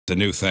The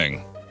new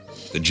thing.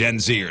 The Gen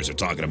Zers are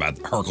talking about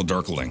Herkle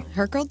Derkling.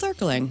 Herkle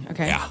Derkling.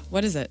 Okay. Yeah.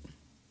 What is it?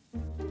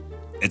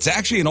 It's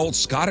actually an old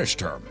Scottish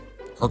term,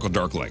 Herkle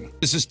Derkling.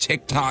 This is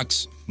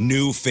TikTok's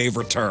new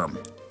favorite term,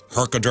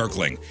 Herkle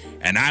Derkling.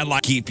 And I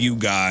like to keep you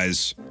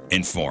guys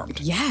informed.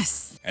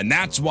 Yes. And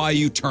that's why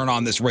you turn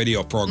on this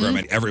radio program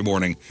every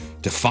morning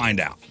to find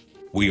out.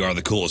 We are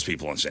the coolest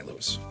people in St.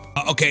 Louis.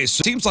 Okay,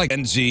 so it seems like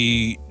Gen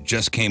Z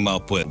just came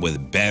up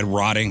with bed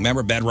rotting.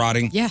 Remember bed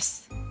rotting?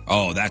 Yes.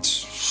 Oh,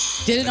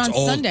 that's Did it on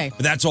old, Sunday.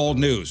 But that's old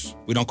news.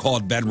 We don't call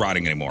it bed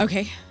rotting anymore.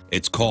 Okay.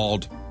 It's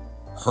called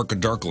Herkle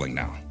Derkling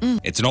now.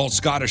 It's an old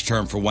Scottish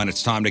term for when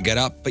it's time to get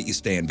up, but you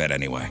stay in bed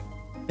anyway.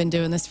 Been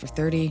doing this for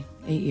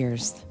 38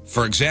 years.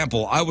 For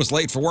example, I was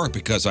late for work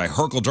because I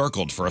Herkle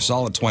Derkled for a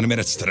solid 20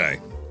 minutes today.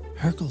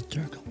 Herkle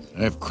Derkled.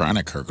 I have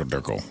chronic Herkle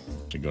Derkle.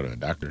 Should go to a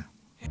doctor.